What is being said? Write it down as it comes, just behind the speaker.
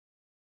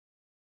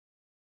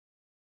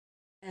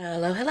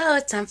Hello, hello,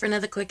 it's time for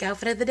another quick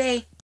outfit of the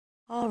day.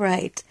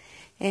 Alright,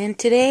 and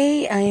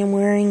today I am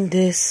wearing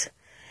this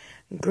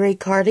gray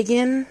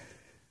cardigan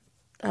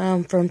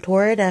from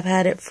Torrid. I've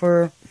had it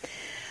for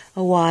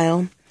a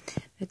while.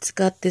 It's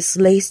got this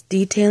lace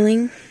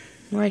detailing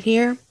right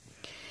here,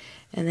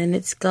 and then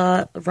it's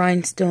got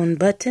rhinestone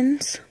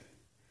buttons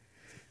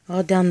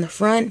all down the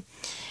front,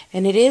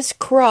 and it is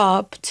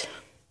cropped.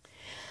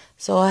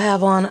 So I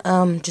have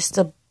on just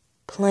a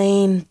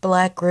plain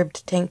black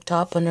ribbed tank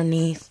top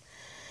underneath.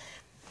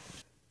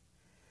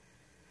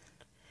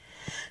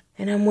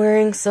 And I'm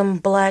wearing some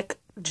black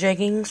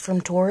jeggings from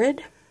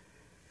Torrid.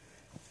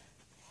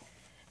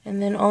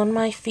 And then on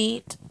my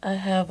feet, I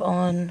have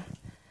on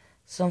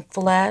some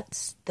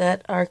flats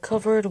that are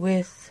covered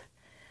with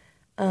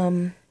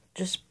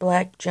just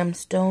black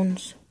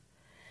gemstones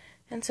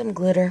and some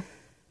glitter.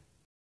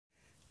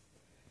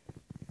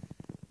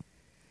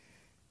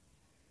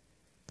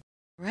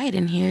 Right,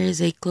 and here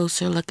is a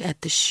closer look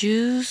at the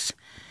shoes.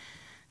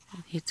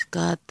 It's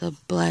got the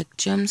black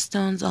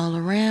gemstones all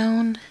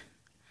around.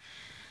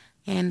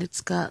 And it's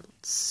got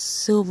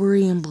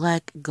silvery and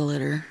black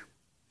glitter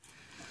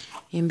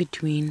in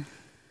between.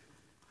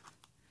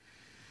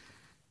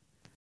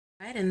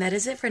 Alright, and that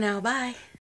is it for now. Bye.